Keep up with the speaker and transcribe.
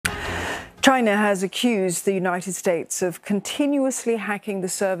China has accused the United States of continuously hacking the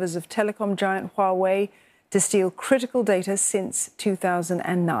servers of telecom giant Huawei to steal critical data since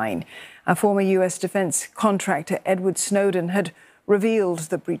 2009. A former U.S. defense contractor, Edward Snowden, had revealed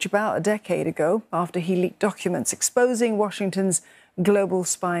the breach about a decade ago after he leaked documents exposing Washington's global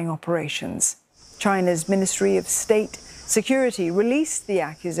spying operations. China's Ministry of State Security released the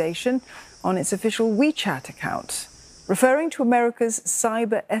accusation on its official WeChat account, referring to America's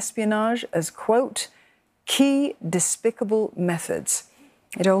cyber espionage as, quote, key despicable methods.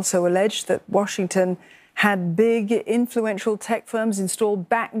 It also alleged that Washington had big, influential tech firms install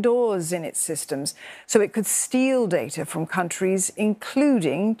backdoors in its systems so it could steal data from countries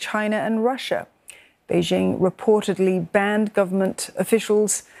including China and Russia. Beijing reportedly banned government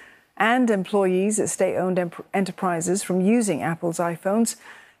officials and employees at state-owned enterprises from using Apple's iPhones.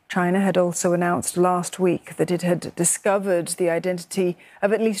 China had also announced last week that it had discovered the identity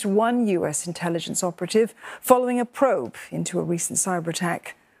of at least one U.S. intelligence operative following a probe into a recent cyber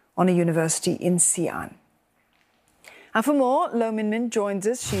attack on a university in Xi'an. And for more, Lo Minmin joins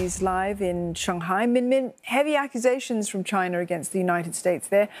us. She's live in Shanghai. Minmin, heavy accusations from China against the United States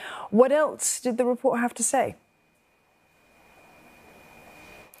there. What else did the report have to say?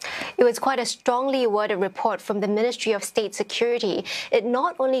 It was quite a strongly worded report from the Ministry of State Security. It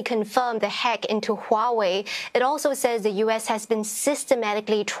not only confirmed the hack into Huawei, it also says the U.S. has been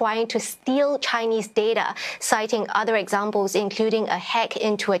systematically trying to steal Chinese data, citing other examples, including a hack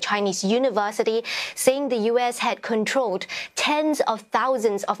into a Chinese university, saying the U.S. had controlled tens of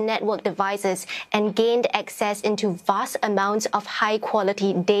thousands of network devices and gained access into vast amounts of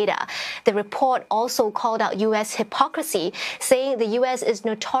high-quality data. The report also called out U.S. hypocrisy, saying the U.S. is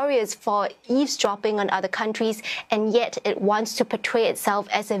notorious for eavesdropping on other countries, and yet it wants to portray itself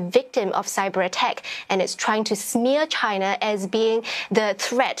as a victim of cyber attack, and it's trying to smear China as being the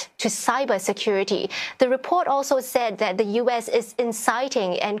threat to cyber security. The report also said that the U.S. is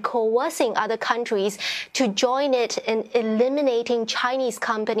inciting and coercing other countries to join it in eliminating Chinese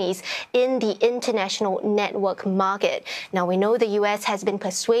companies in the international network market. Now, we know the U.S. has been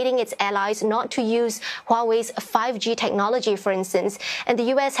persuading its allies not to use Huawei's 5G technology, for instance, and the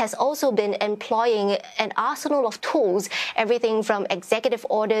U.S. has also been employing an arsenal of tools, everything from executive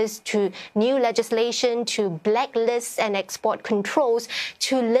orders to new legislation to blacklists and export controls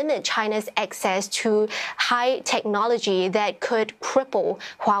to limit China's access to high technology that could cripple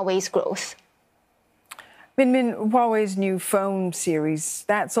Huawei's growth. Minmin, Huawei's new phone series,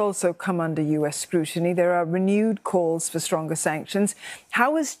 that's also come under U.S. scrutiny. There are renewed calls for stronger sanctions.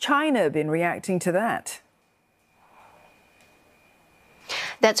 How has China been reacting to that?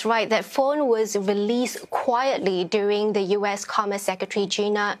 That's right. That phone was released quietly during the U.S. Commerce Secretary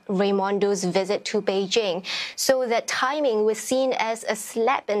Gina Raimondo's visit to Beijing. So that timing was seen as a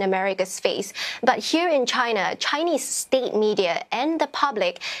slap in America's face. But here in China, Chinese state media and the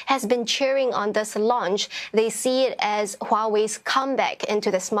public has been cheering on this launch. They see it as Huawei's comeback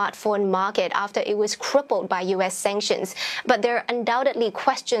into the smartphone market after it was crippled by U.S. sanctions. But there are undoubtedly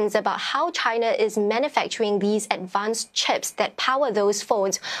questions about how China is manufacturing these advanced chips that power those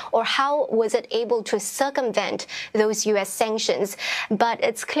phones, or how was it able to circumvent those U.S. sanctions. But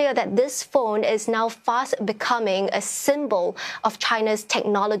it's clear that this phone is now fast becoming a symbol of China's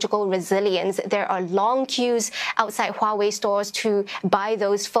technological resilience. There are long queues outside Huawei stores to buy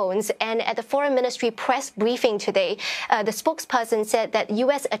those phones. And at the Foreign Ministry press briefing today, the spokesperson said that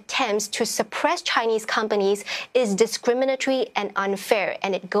U.S. attempts to suppress Chinese companies is discriminatory and unfair,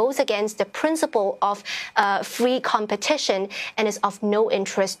 and it goes against the principle of free competition and is of no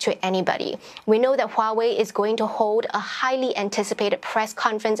interest to anybody. We know that Huawei is going to hold a highly anticipated press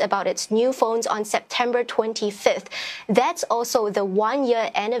conference about its new phones on September 25th. That's also the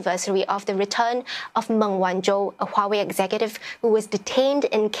one-year anniversary of the return of Meng Wanzhou, a Huawei executive who was detained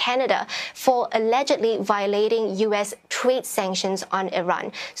in Canada for allegedly violating U.S. trade sanctions on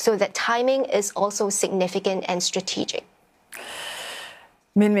Iran. So the timing is also significant and strategic.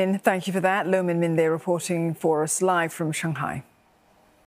 Minmin, thank you for that. Lo Minmin there reporting for us live from Shanghai.